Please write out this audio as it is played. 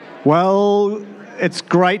Well, it's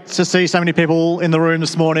great to see so many people in the room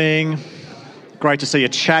this morning. Great to see you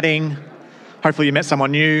chatting. Hopefully you met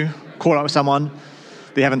someone new, caught up with someone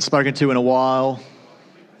that you haven't spoken to in a while.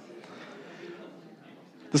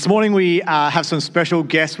 This morning we have some special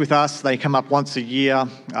guests with us. They come up once a year.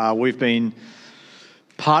 We've been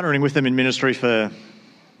partnering with them in ministry for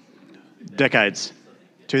decades.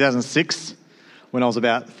 2006, when I was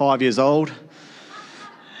about 5 years old.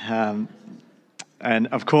 And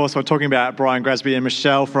of course, we're talking about Bryan and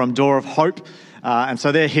Michele from Door of Hope. And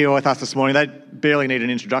so they're here with us this morning. They barely need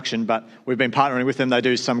an introduction, but we've been partnering with them. They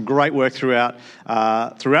do some great work throughout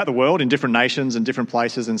the world in different nations and different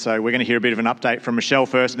places. And so we're going to hear a bit of an update from Michele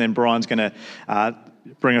first, and then Bryan's going to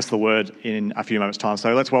bring us the word in a few moments' time.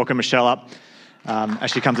 So let's welcome Michele up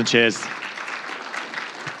as she comes and shares.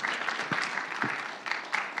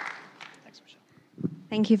 Thanks, Michele.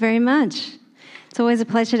 Thank you very much. It's always a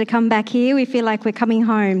pleasure to come back here. We feel like we're coming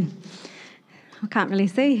home. I can't really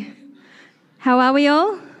see. How are we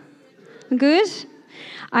all? Good?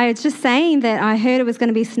 I was just saying that I heard it was going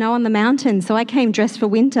to be snow on the mountain, so I came dressed for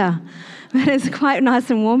winter. But it's quite nice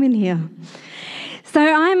and warm in here. So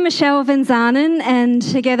I'm Michele Van Zanen, and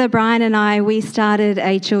together Bryan and I, we started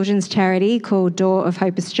a children's charity called Door of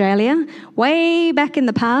Hope Australia way back in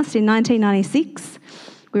the past in 1996.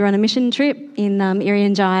 We were on a mission trip in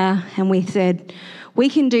Irian Jaya, and we said, we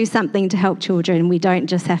can do something to help children. We don't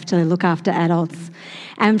just have to look after adults.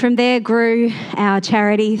 And from there grew our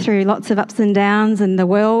charity through lots of ups and downs in the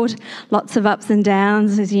world, lots of ups and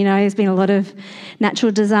downs. As you know, there's been a lot of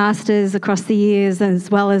natural disasters across the years, as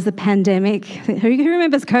well as the pandemic. Who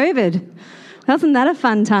remembers COVID? Wasn't that a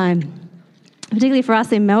fun time? Particularly for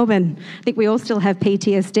us in Melbourne. I think we all still have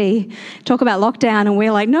PTSD. Talk about lockdown and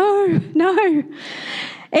we're like, no.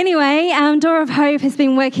 Anyway, Door of Hope has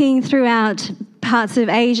been working throughout parts of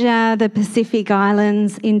Asia, the Pacific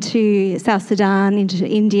Islands, into South Sudan, into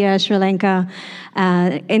India, Sri Lanka,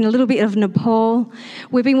 and a little bit of Nepal.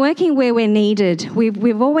 We've been working where we're needed.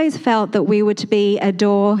 We've always felt that we were to be a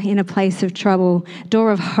door in a place of trouble, door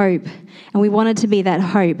of hope, and we wanted to be that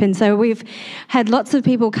hope. And so we've had lots of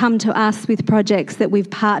people come to us with projects that we've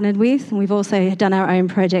partnered with, and we've also done our own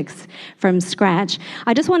projects from scratch.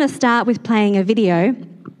 I just want to start with playing a video.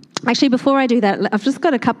 Actually, before I do that, I've just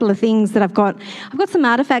got a couple of things that I've got some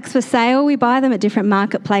artefacts for sale. We buy them at different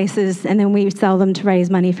marketplaces and then we sell them to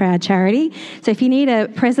raise money for our charity. So if you need a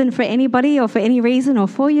present for anybody or for any reason or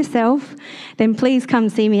for yourself, then please come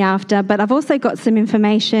see me after. But I've also got some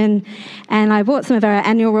information, and I bought some of our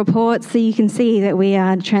annual reports so you can see that we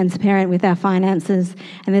are transparent with our finances.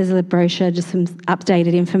 And there's a brochure, just some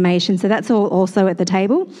updated information. So that's all also at the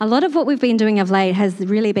table. A lot of what we've been doing of late has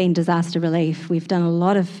really been disaster relief. We've done a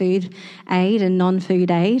lot of food aid and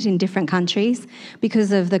non-food aid in different countries.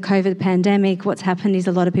 Because of the COVID pandemic, what's happened is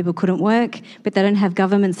a lot of people couldn't work, but they don't have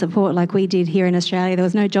government support like we did here in Australia. There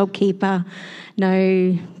was no JobKeeper,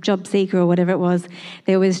 no job seeker or whatever it was.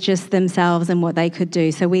 There was just themselves and what they could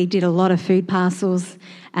do. So we did a lot of food parcels,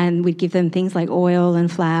 and we'd give them things like oil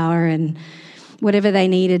and flour and whatever they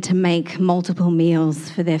needed to make multiple meals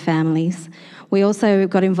for their families. We also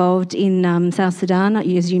got involved in South Sudan.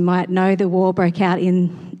 As you might know, the war broke out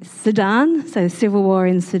in Sudan, so civil war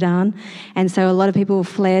in Sudan. And so a lot of people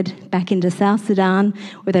fled back into South Sudan,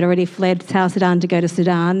 or they'd already fled South Sudan to go to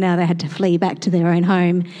Sudan. Now they had to flee back to their own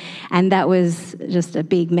home. And that was just a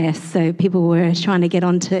big mess. So people were trying to get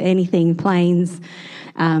onto anything, planes,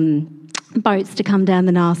 boats to come down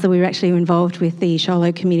the Nile. So we were actually involved with the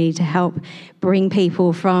Sholo community to help bring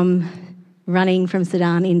people from running from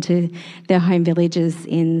Sudan into their home villages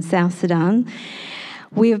in South Sudan.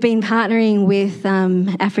 We have been partnering with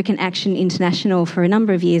African Action International for a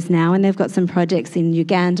number of years now, and they've got some projects in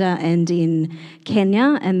Uganda and in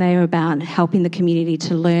Kenya, and they are about helping the community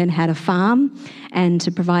to learn how to farm and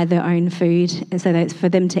to provide their own food, and so that's for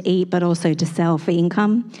them to eat but also to sell for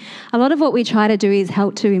income. A lot of what we try to do is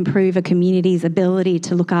help to improve a community's ability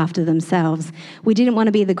to look after themselves. We didn't want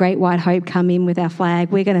to be the Great White Hope, come in with our flag,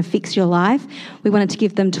 we're going to fix your life. We wanted to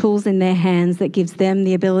give them tools in their hands that gives them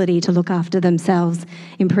the ability to look after themselves,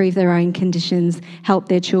 improve their own conditions, help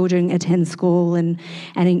their children attend school, and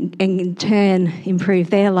in turn improve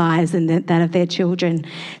their lives and that of their children.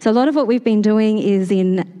 So a lot of what we've been doing is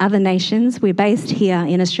in other nations. We're based here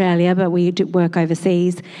in Australia, but we do work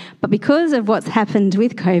overseas. But because of what's happened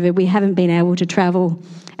with COVID, we haven't been able to travel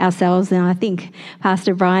ourselves. And I think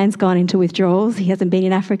Pastor Bryan's gone into withdrawals. He hasn't been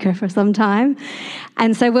in Africa for some time.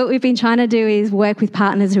 And so what we've been trying to do is work with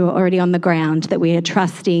partners who are already on the ground, that we are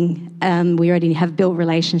trusting. We already have built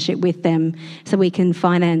relationship with them, so we can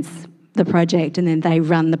finance the project and then they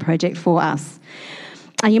run the project for us.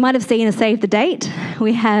 You might have seen a save the date.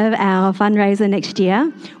 We have our fundraiser next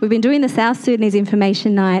year. We've been doing the South Sudanese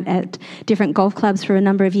Information Night at different golf clubs for a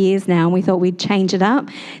number of years now, and we thought we'd change it up.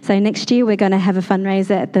 So next year we're going to have a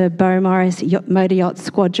fundraiser at the Beau Morris Motor Yacht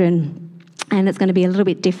Squadron, and it's going to be a little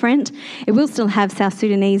bit different. It will still have South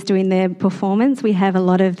Sudanese doing their performance. We have a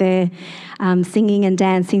lot of their singing and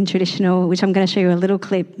dancing traditional, which I'm going to show you a little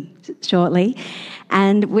clip shortly.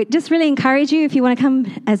 And we just really encourage you, if you want to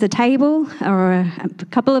come as a table or a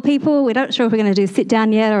couple of people. We're not sure if we're going to do sit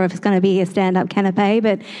down yet or if it's going to be a stand-up canapé,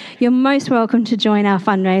 but you're most welcome to join our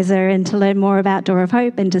fundraiser and to learn more about Door of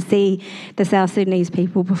Hope and to see the South Sudanese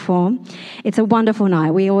people perform. It's a wonderful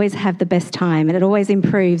night. We always have the best time, and it always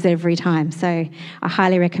improves every time. So I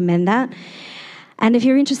highly recommend that. And if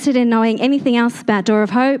you're interested in knowing anything else about Door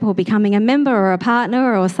of Hope or becoming a member or a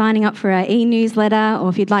partner or signing up for our e-newsletter, or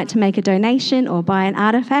if you'd like to make a donation or buy an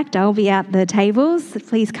artefact, I'll be at the tables.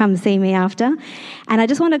 Please come see me after. And I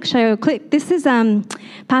just want to show a clip. This is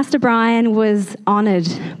Pastor Bryan was honoured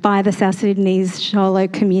by the South Sudanese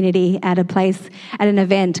Sholo community at an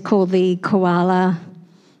event called the Koala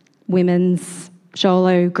Women's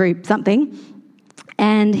Sholo Group something.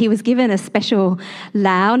 And he was given a special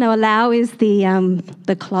lau. Now, a lau is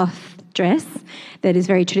the cloth dress that is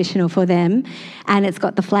very traditional for them, and it's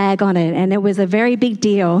got the flag on it. And it was a very big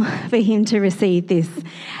deal for him to receive this.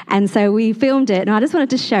 And so we filmed it, and I just wanted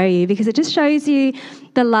to show you because it just shows you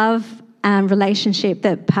the love relationship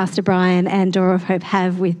that Pastor Bryan and Door of Hope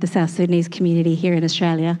have with the South Sudanese community here in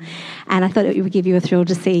Australia. And I thought it would give you a thrill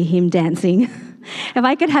to see him dancing. If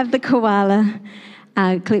I could have the koala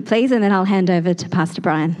clip, please, and then I'll hand over to Pastor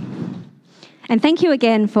Bryan. And thank you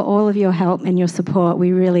again for all of your help and your support.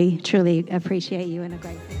 We really, truly appreciate you and are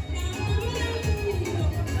grateful.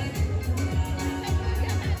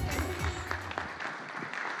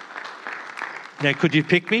 Now, could you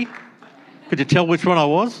pick me? Could you tell which one I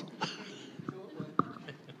was?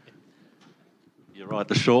 You're right,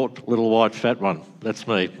 the short, little white, fat one. That's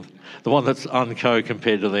me. The one that's unco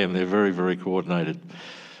compared to them. They're very, very coordinated.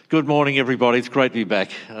 Good morning, everybody. It's great to be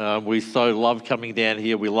back. We so love coming down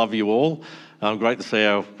here. We love you all. Great to see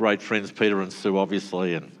our great friends Peter and Sue,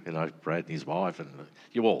 obviously, and Brad and his wife, and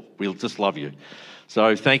you all. We'll just love you.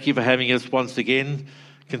 So thank you for having us once again,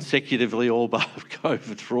 consecutively, all but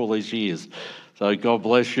COVID for all these years. So God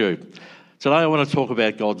bless you. Today I want to talk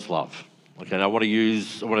about God's love. Okay, and I want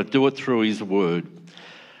to do it through His Word,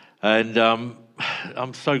 and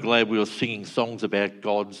I'm so glad we were singing songs about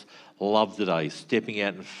God's love today, stepping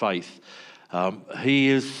out in faith. He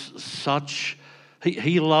is such,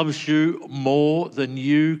 he loves you more than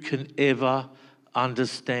you can ever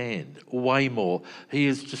understand, way more. He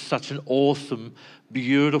is just such an awesome,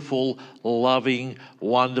 beautiful, loving,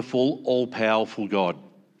 wonderful, all-powerful God.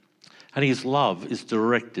 And His love is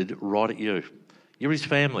directed right at you. You're His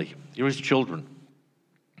family. You're His children.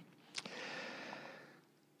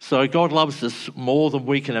 So God loves us more than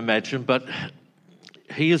we can imagine, but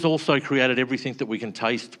He has also created everything that we can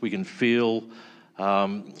taste, we can feel,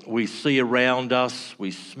 we see around us,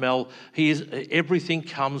 we smell. Everything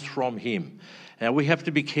comes from Him. Now, we have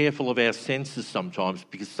to be careful of our senses sometimes,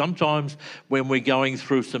 because sometimes when we're going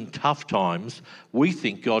through some tough times, we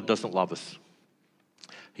think God doesn't love us.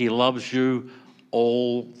 He loves you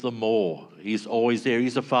all the more. He's always there.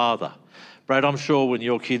 He's a father. Brad, I'm sure when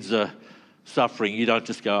your kids are suffering, you don't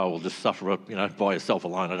just go, oh, well, just suffer by yourself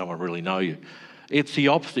alone. I don't want to really know you. It's the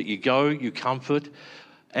opposite. You go, you comfort.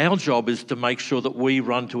 Our job is to make sure that we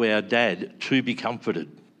run to our dad to be comforted.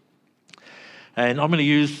 And I'm going to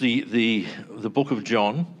use the book of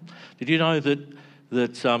John. Did you know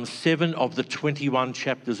that 7 of the 21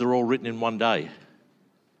 chapters are all written in one day?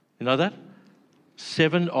 You know that?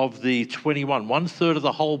 7 of the 21, 1/3 of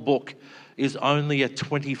the whole book is only a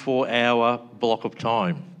 24-hour block of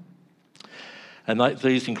time. And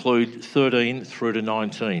these include 13 through to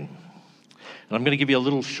 19. And I'm going to give you a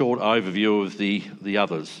little short overview of the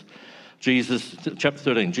others. Chapter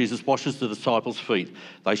 13, Jesus washes the disciples' feet.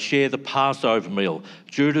 They share the Passover meal.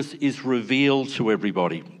 Judas is revealed to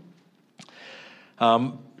everybody.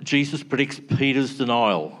 Jesus predicts Peter's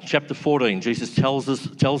denial. Chapter 14, Jesus tells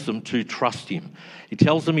them to trust Him. He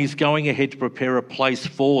tells them He's going ahead to prepare a place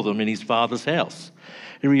for them in His Father's house.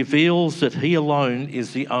 He reveals that He alone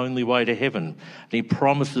is the only way to heaven. And He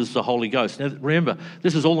promises the Holy Ghost. Now remember,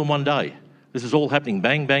 this is all in one day. This is all happening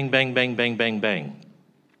bang, bang, bang, bang, bang, bang, bang.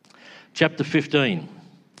 Chapter 15,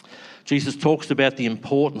 Jesus talks about the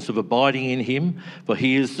importance of abiding in Him, for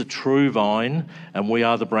He is the true vine and we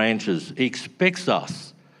are the branches. He expects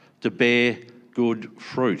us to bear good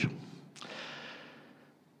fruit.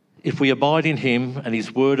 If we abide in him and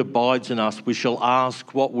his word abides in us, we shall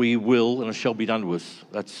ask what we will and it shall be done to us.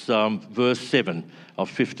 That's verse 7 of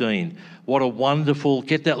 15. What a wonderful,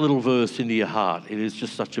 get that little verse into your heart. It is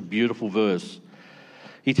just such a beautiful verse.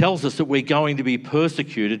 He tells us that we're going to be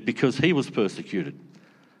persecuted because he was persecuted.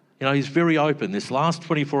 You know, he's very open. This last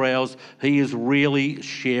 24 hours, he is really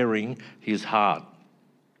sharing his heart.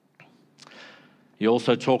 He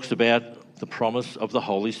also talks about the promise of the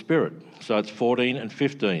Holy Spirit. So it's 14 and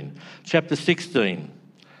 15. Chapter 16,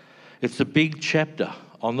 it's a big chapter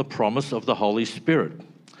on the promise of the Holy Spirit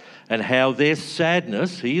and how their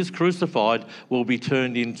sadness, he is crucified, will be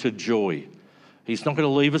turned into joy. He's not going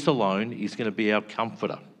to leave us alone. He's going to be our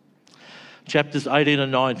comforter. Chapters 18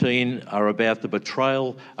 and 19 are about the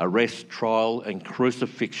betrayal, arrest, trial and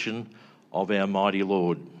crucifixion of our mighty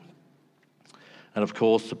Lord. And of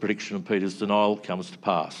course, the prediction of Peter's denial comes to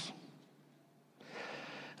pass.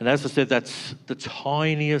 And as I said, that's the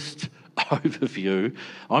tiniest overview.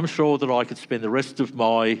 I'm sure that I could spend the rest of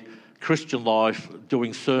my Christian life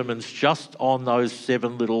doing sermons just on those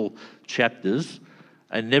 7 little chapters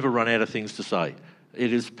and never run out of things to say.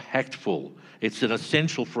 It is packed full. It's an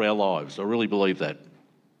essential for our lives. I really believe that.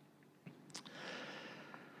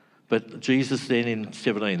 But Jesus then in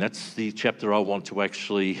 17, that's the chapter I want to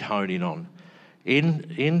actually hone in on.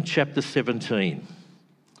 In chapter 17,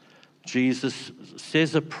 Jesus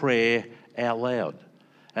says a prayer out loud.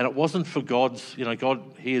 And it wasn't for God's, God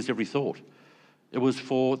hears every thought. It was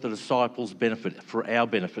for the disciples' benefit, for our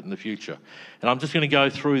benefit in the future. And I'm just going to go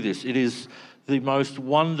through this. It is the most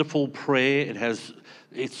wonderful prayer.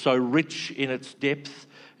 It's so rich in its depth.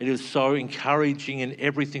 It is so encouraging in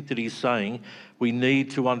everything that he's saying. We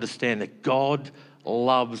need to understand that God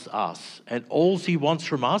loves us. And all he wants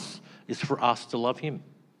from us is for us to love him.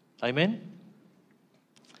 Amen?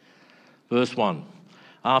 Verse 1.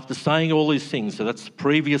 After saying all these things, so that's the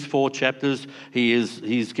previous 4 chapters,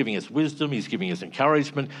 he's giving us wisdom, he's giving us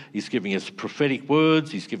encouragement, he's giving us prophetic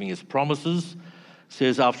words, he's giving us promises. It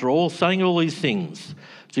says, after all saying all these things,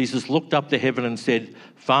 Jesus looked up to heaven and said,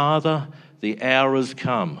 Father, the hour has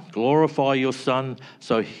come. Glorify your Son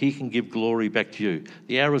so he can give glory back to you.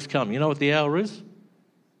 The hour has come. You know what the hour is?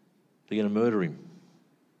 They're going to murder him.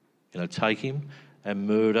 They're going to take him and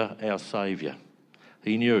murder our Saviour.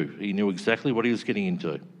 He knew exactly what he was getting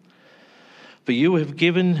into. For you have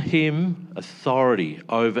given him authority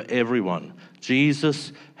over everyone.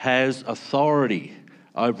 Jesus has authority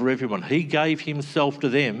over everyone. He gave himself to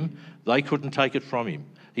them. They couldn't take it from him.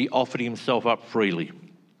 He offered himself up freely.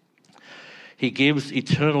 He gives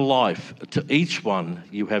eternal life to each one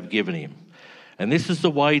you have given him. And this is the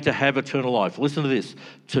way to have eternal life. Listen to this.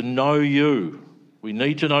 To know you. We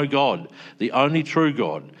need to know God, the only true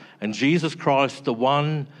God, and Jesus Christ, the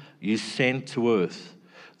one you sent to earth.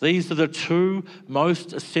 These are the 2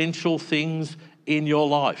 most essential things in your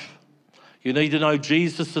life. You need to know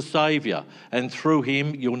Jesus the Saviour, and through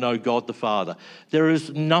him you'll know God the Father. There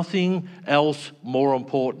is nothing else more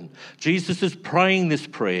important. Jesus is praying this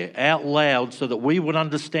prayer out loud so that we would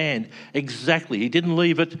understand exactly. He didn't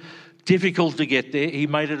leave it difficult to get there. He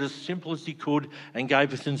made it as simple as he could and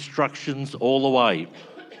gave us instructions all the way.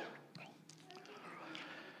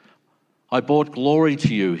 I brought glory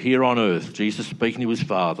to you here on earth, Jesus speaking to his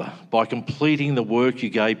Father, by completing the work you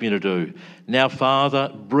gave me to do. Now, Father,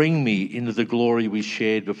 bring me into the glory we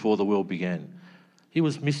shared before the world began. He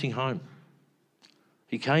was missing home.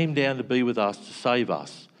 He came down to be with us, to save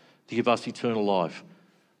us, to give us eternal life.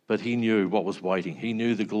 But he knew what was waiting. He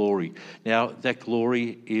knew the glory. Now, that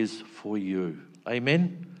glory is for you.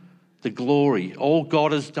 Amen? The glory, all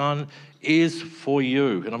God has done is for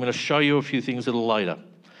you. And I'm going to show you a few things a little later.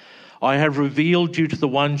 I have revealed you to the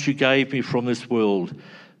ones you gave me from this world.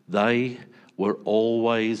 They were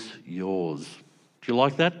always yours. Do you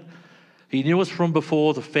like that? He knew us from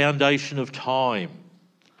before the foundation of time.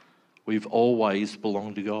 We've always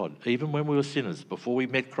belonged to God. Even when we were sinners, before we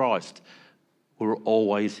met Christ, we were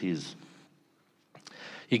always his.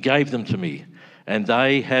 He gave them to me, and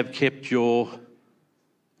they have kept your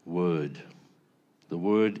word. The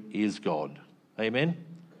word is God. Amen?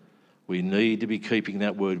 We need to be keeping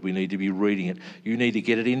that word. We need to be reading it. You need to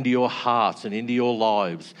get it into your hearts and into your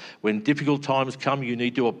lives. When difficult times come, you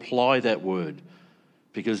need to apply that word,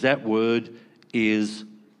 because that word is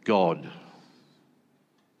God.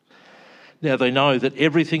 Now they know that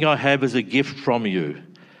everything I have is a gift from you,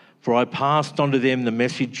 for I passed on to them the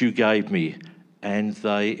message you gave me, and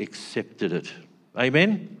they accepted it.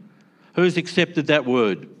 Amen? Who's accepted that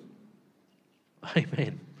word?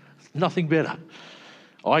 Amen. Nothing better.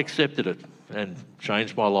 I accepted it and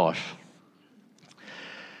changed my life.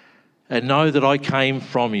 and know that I came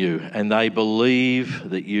from you, and they believe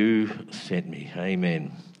that you sent me.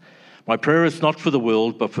 Amen. My prayer is not for the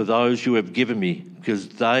world, but for those you have given me, because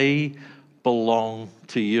they belong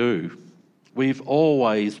to you. We've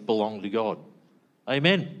always belonged to God.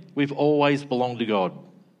 Amen. We've always belonged to God.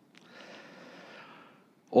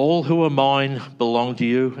 All who are mine belong to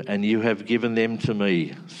you, and you have given them to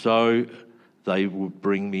me, so they will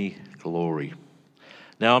bring me glory.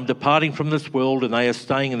 Now I'm departing from this world, and they are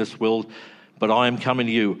staying in this world, but I am coming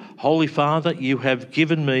to you. Holy Father, you have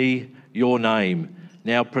given me your name.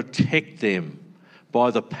 Now protect them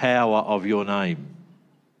by the power of your name.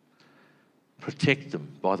 Protect them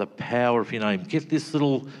by the power of your name. Get this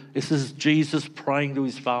is Jesus praying to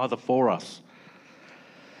his Father for us,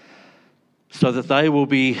 so that they will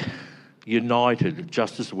be united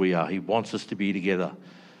just as we are. He wants us to be together.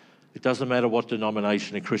 It doesn't matter what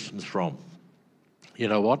denomination a Christian's from. You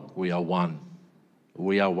know what? We are one.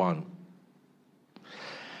 We are one.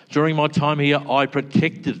 During my time here, I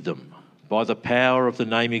protected them by the power of the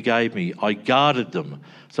name you gave me. I guarded them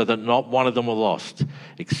so that not one of them were lost,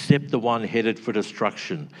 except the one headed for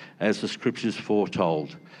destruction, as the scriptures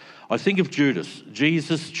foretold. I think of Judas.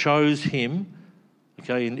 Jesus chose him.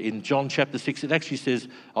 Okay, in John chapter 6, it actually says,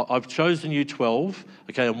 I've chosen you 12,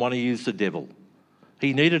 okay, and one of you is the devil.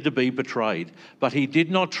 He needed to be betrayed, but he did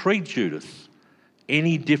not treat Judas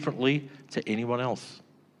any differently to anyone else.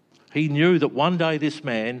 He knew that one day this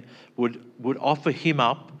man would offer him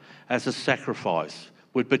up as a sacrifice,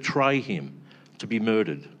 would betray him to be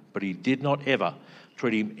murdered, but he did not ever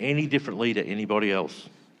treat him any differently to anybody else.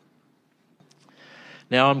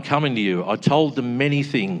 Now I'm coming to you. I told them many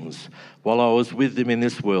things while I was with them in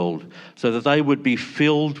this world, so that they would be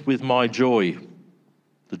filled with my joy.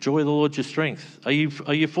 The joy of the Lord, your strength. Are you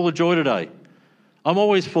full of joy today? I'm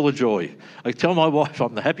always full of joy. I tell my wife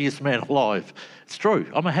I'm the happiest man alive. It's true.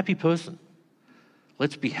 I'm a happy person.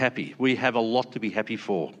 Let's be happy. We have a lot to be happy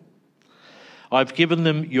for. I've given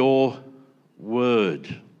them your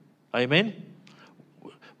word. Amen?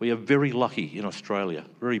 We are very lucky in Australia,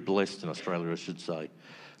 very blessed in Australia, I should say,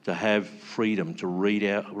 to have freedom to read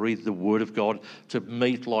the Word of God, to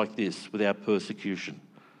meet like this without persecution.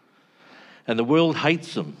 And the world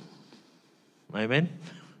hates them. Amen?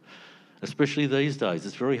 Especially these days.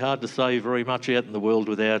 It's very hard to say very much out in the world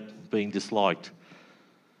without being disliked.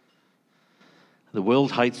 The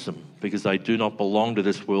world hates them because they do not belong to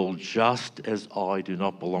this world, just as I do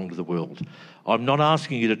not belong to the world. I'm not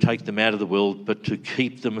asking you to take them out of the world, but to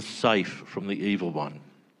keep them safe from the evil one.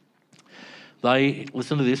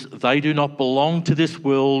 Listen to this, they do not belong to this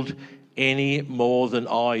world any more than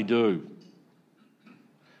I do.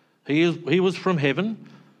 He was from heaven.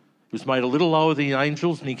 He was made a little lower than the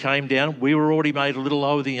angels, and he came down. We were already made a little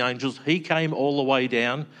lower than the angels. He came all the way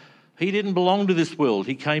down. He didn't belong to this world.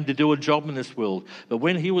 He came to do a job in this world. But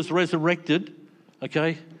when he was resurrected,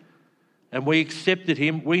 okay, and we accepted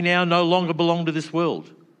him, we now no longer belong to this world.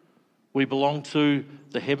 We belong to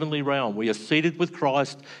the heavenly realm. We are seated with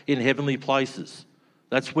Christ in heavenly places.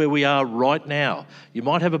 That's where we are right now. You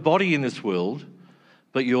might have a body in this world,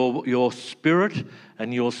 but your spirit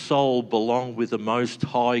and your soul belong with the Most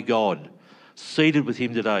High God, seated with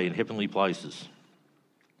him today in heavenly places.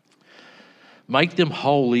 Make them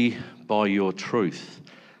holy by your truth.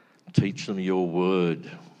 Teach them your word.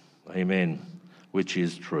 Amen. Which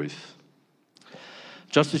is truth.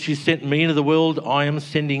 Just as you sent me into the world, I am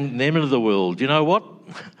sending them into the world. You know what?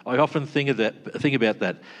 I often think about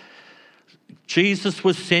that. Jesus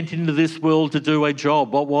was sent into this world to do a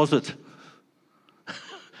job. What was it?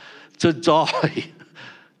 To die,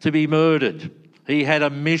 to be murdered. He had a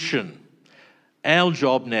mission. Our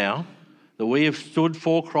job now, that we have stood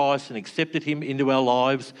for Christ and accepted him into our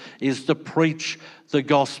lives, is to preach the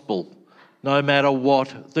gospel, no matter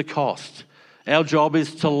what the cost. Our job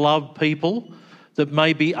is to love people that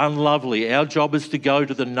may be unlovely. Our job is to go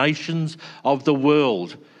to the nations of the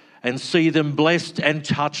world and see them blessed and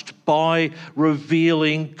touched by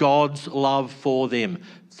revealing God's love for them.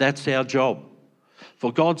 That's our job.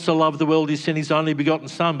 For God so loved the world, he sent his only begotten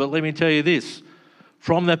Son. But let me tell you this,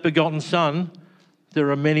 from that begotten Son, there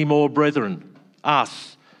are many more brethren,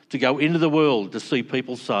 us, to go into the world to see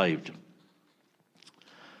people saved.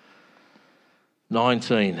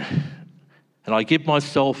 19. And I give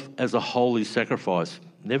myself as a holy sacrifice,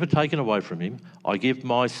 never taken away from him. I give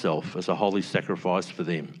myself as a holy sacrifice for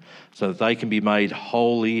them, so that they can be made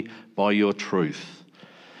holy by your truth.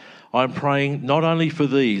 I'm praying not only for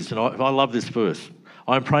these, and I love this verse,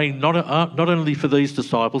 I'm praying not only for these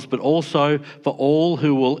disciples, but also for all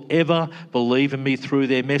who will ever believe in me through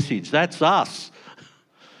their message. That's us.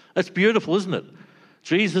 That's beautiful, isn't it?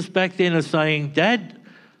 Jesus back then is saying, Dad,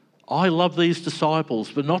 I love these disciples,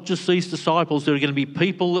 but not just these disciples. There are going to be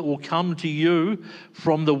people that will come to you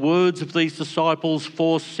from the words of these disciples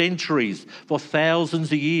for centuries, for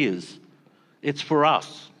thousands of years. It's for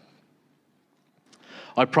us.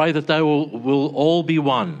 I pray that they will all be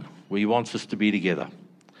one where he wants us to be together.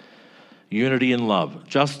 Unity and love,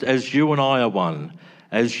 just as you and I are one.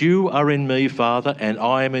 As you are in me, Father, and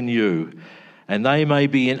I am in you, and they may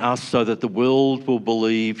be in us so that the world will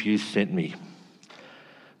believe you sent me.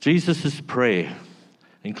 Jesus' prayer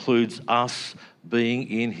includes us being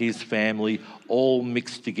in his family, all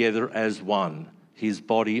mixed together as one, his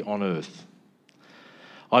body on earth.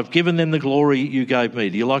 I've given them the glory you gave me.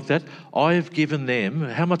 Do you like that? I have given them.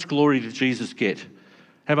 How much glory did Jesus get?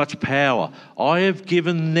 How much power? I have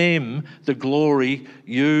given them the glory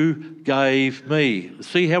you gave me.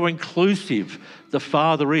 See how inclusive the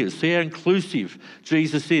Father is. See how inclusive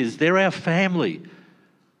Jesus is. They're our family.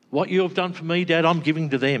 What you have done for me, Dad, I'm giving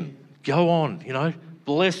to them. Go on,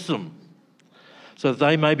 bless them so that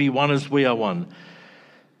they may be one as we are one.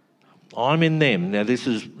 I'm in them. Now, this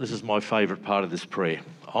is my favourite part of this prayer.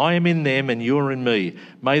 I am in them and you are in me.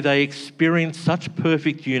 May they experience such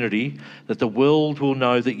perfect unity that the world will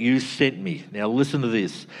know that you sent me. Now listen to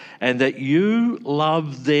this. And that you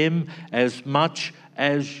love them as much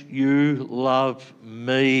as you love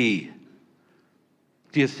me.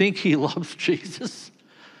 Do you think he loves Jesus?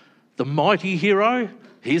 The mighty hero,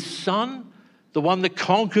 his son, the one that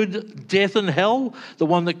conquered death and hell, the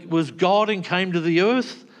one that was God and came to the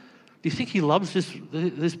earth. Do you think he loves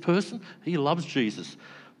this person? He loves Jesus.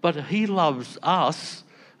 But he loves us,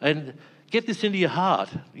 and get this into your heart.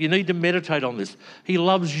 You need to meditate on this. He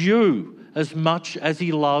loves you as much as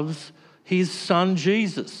he loves his son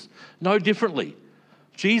Jesus. No differently.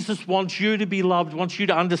 Jesus wants you to be loved, wants you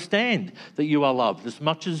to understand that you are loved as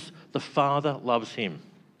much as the Father loves him.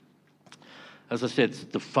 As I said, it's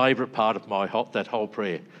the favourite part of that whole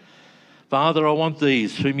prayer. Father, I want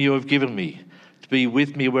these whom you have given me to be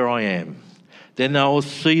with me where I am. Then they will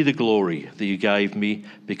see the glory that you gave me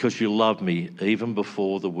because you loved me even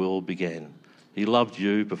before the world began. He loved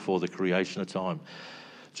you before the creation of time.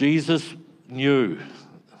 Jesus knew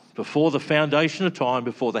before the foundation of time,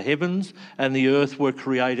 before the heavens and the earth were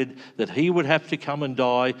created, that he would have to come and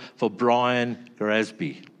die for Bryan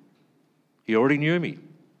Grasby. He already knew me.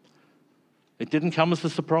 It didn't come as a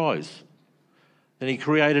surprise. And he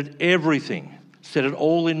created everything, set it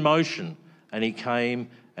all in motion, and he came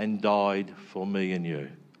and died for me and you.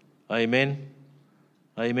 Amen?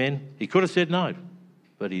 Amen? He could have said no,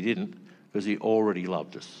 but he didn't because he already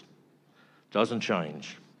loved us. Doesn't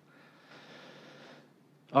change.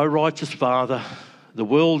 O righteous Father, the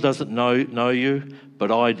world doesn't know you,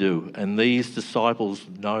 but I do, and these disciples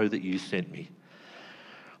know that you sent me.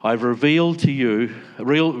 I've revealed you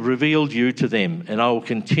to them, and I will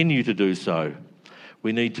continue to do so.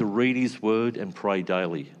 We need to read his word and pray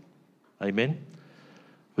daily. Amen?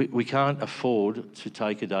 We can't afford to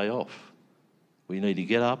take a day off. We need to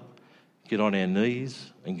get up, get on our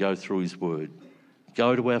knees and go through his word.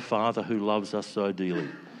 Go to our Father who loves us so dearly.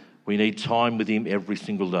 We need time with him every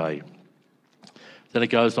single day. Then it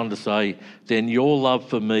goes on to say, then your love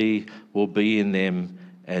for me will be in them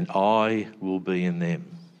and I will be in them.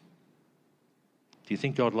 Do you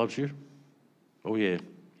think God loves you? Oh yeah,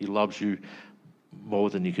 he loves you more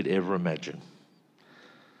than you could ever imagine.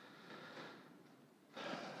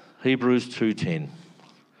 Hebrews 2:10.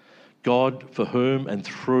 God, for whom and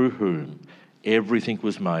through whom everything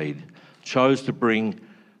was made, chose to bring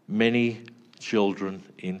many children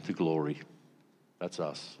into glory. That's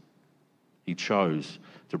us. He chose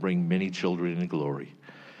to bring many children into glory.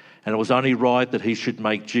 And it was only right that he should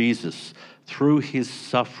make Jesus, through his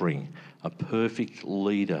suffering, a perfect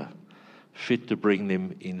leader, fit to bring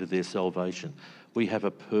them into their salvation. We have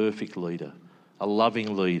a perfect leader, a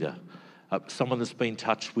loving leader, someone that's been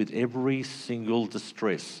touched with every single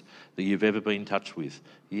distress that you've ever been touched with,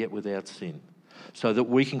 yet without sin, so that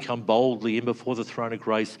we can come boldly in before the throne of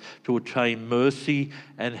grace to obtain mercy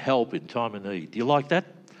and help in time of need. Do you like that?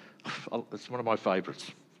 It's one of my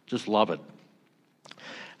favourites. Just love it.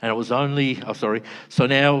 And it was only, so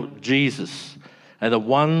now Jesus and the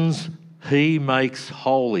ones he makes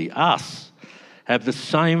holy, us, have the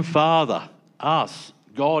same Father, us.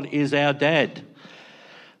 God is our dad.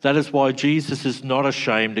 That is why Jesus is not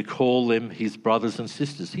ashamed to call them his brothers and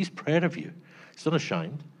sisters. He's proud of you. He's not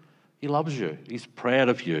ashamed. He loves you. He's proud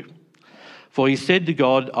of you. For he said to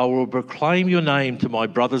God, I will proclaim your name to my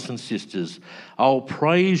brothers and sisters. I will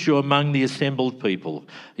praise you among the assembled people.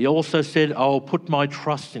 He also said, I will put my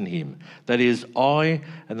trust in him. That is, I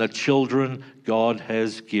and the children God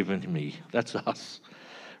has given me. That's us.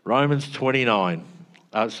 Romans 29.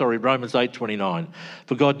 Romans 8:29.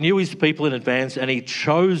 For God knew his people in advance and he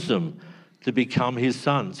chose them to become his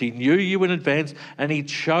sons. He knew you in advance and he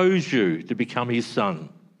chose you to become his son,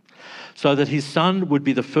 so that his son would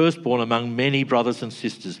be the firstborn among many brothers and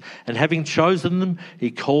sisters. And having chosen them,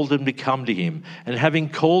 he called them to come to him. And having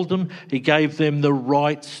called them, he gave them the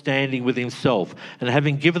right standing with himself. And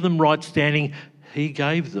having given them right standing, he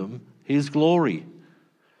gave them his glory.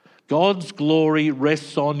 God's glory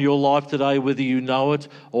rests on your life today, whether you know it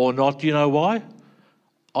or not. Do you know why?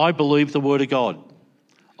 I believe the word of God.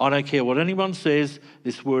 I don't care what anyone says,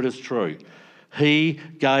 this word is true. He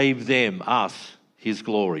gave them, us, his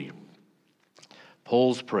glory.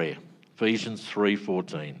 Paul's prayer, Ephesians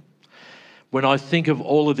 3:14. When I think of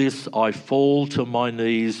all of this, I fall to my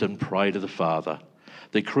knees and pray to the Father,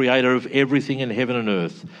 the creator of everything in heaven and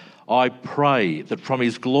earth. I pray that from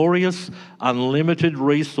his glorious, unlimited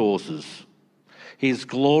resources,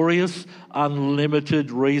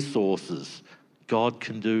 God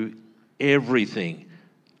can do everything.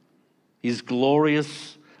 His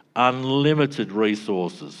glorious, unlimited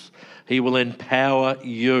resources. He will empower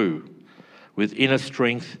you with inner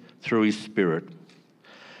strength through his Spirit.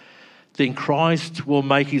 Then Christ will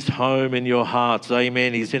make his home in your hearts.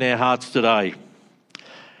 Amen. He's in our hearts today.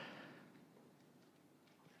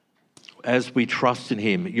 As we trust in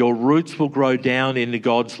him, your roots will grow down into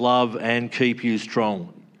God's love and keep you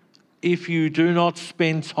strong. If you do not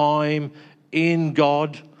spend time in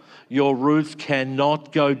God, your roots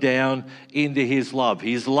cannot go down into his love.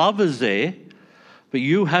 His love is there, but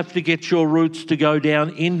you have to get your roots to go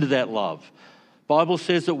down into that love. The Bible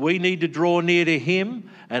says that we need to draw near to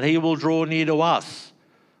him and he will draw near to us.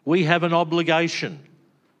 We have an obligation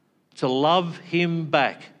to love him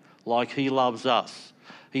back like he loves us.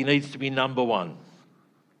 He needs to be number one.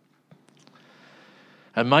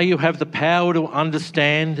 And may you have the power to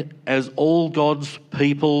understand, as all God's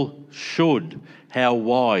people should, how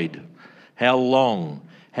wide, how long,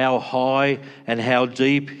 how high, and how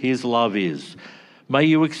deep his love is. May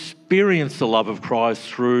you experience the love of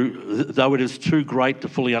Christ though it is too great to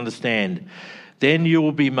fully understand. Then you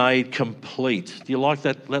will be made complete. Do you like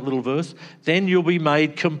that little verse? Then you'll be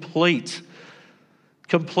made complete.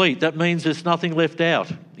 Complete, that means there's nothing left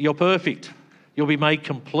out. You're perfect. You'll be made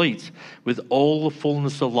complete with all the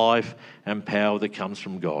fullness of life and power that comes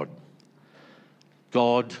from God.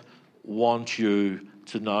 God wants you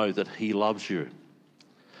to know that he loves you.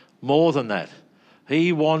 More than that,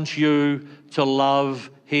 he wants you to love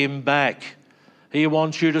him back. He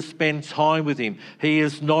wants you to spend time with him. He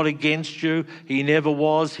is not against you. He never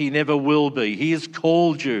was. He never will be. He has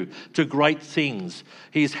called you to great things.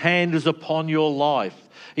 His hand is upon your life.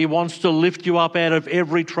 He wants to lift you up out of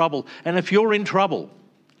every trouble. And if you're in trouble,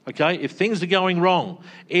 okay, if things are going wrong,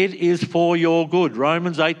 it is for your good.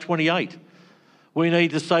 Romans 8:28. We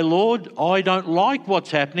need to say, Lord, I don't like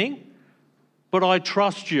what's happening, but I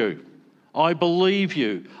trust you. I believe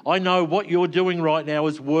you. I know what you're doing right now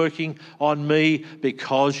is working on me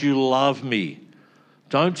because you love me.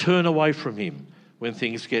 Don't turn away from him when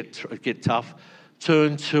things get tough.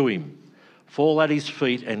 Turn to him. Fall at his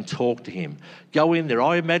feet and talk to him. Go in there.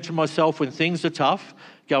 I imagine myself when things are tough,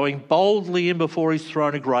 going boldly in before his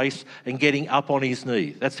throne of grace and getting up on his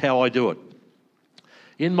knee. That's how I do it.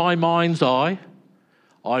 In my mind's eye,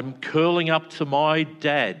 I'm curling up to my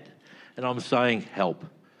dad and I'm saying, help.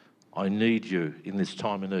 I need you in this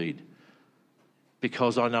time of need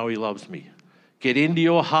because I know he loves me. Get into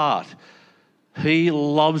your heart. He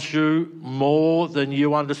loves you more than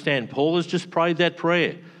you understand. Paul has just prayed that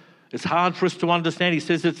prayer. It's hard for us to understand. He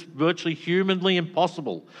says it's virtually humanly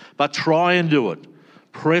impossible, but try and do it.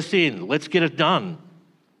 Press in. Let's get it done.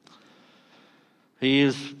 He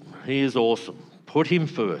is awesome. Put him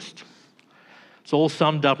first. It's all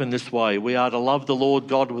summed up in this way. We are to love the Lord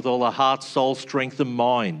God with all our heart, soul, strength, and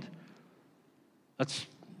mind.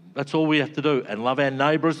 That's all we have to do. And love our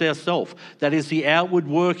neighbour as ourselves. That is the outward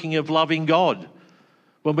working of loving God.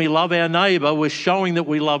 When we love our neighbour, we're showing that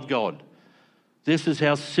we love God. This is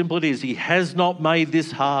how simple it is. He has not made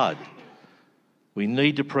this hard. We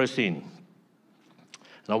need to press in.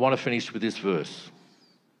 And I want to finish with this verse.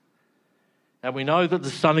 And we know that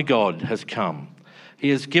the Son of God has come. He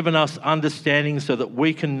has given us understanding so that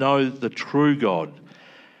we can know the true God.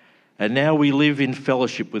 And now we live in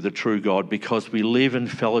fellowship with the true God because we live in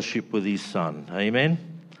fellowship with his Son. Amen?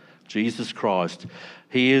 Jesus Christ.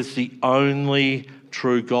 He is the only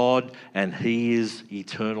true God and he is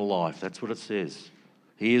eternal life. That's what it says.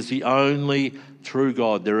 He is the only true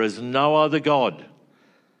God. There is no other God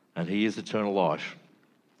and he is eternal life.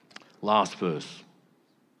 Last verse.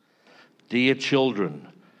 Dear children,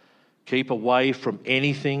 keep away from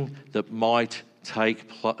anything that might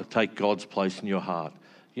take God's place in your heart.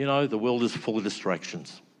 You know, the world is full of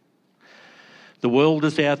distractions. The world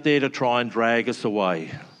is out there to try and drag us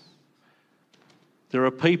away. There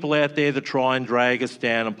are people out there that try and drag us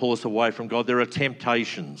down and pull us away from God. There are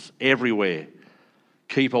temptations everywhere.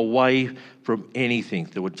 Keep away from anything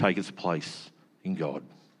that would take its place in God.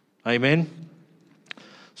 Amen?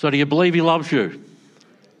 So do you believe He loves you?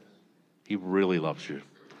 He really loves you.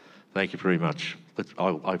 Thank you very much.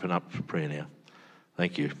 I'll open up for prayer now.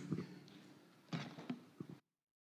 Thank you.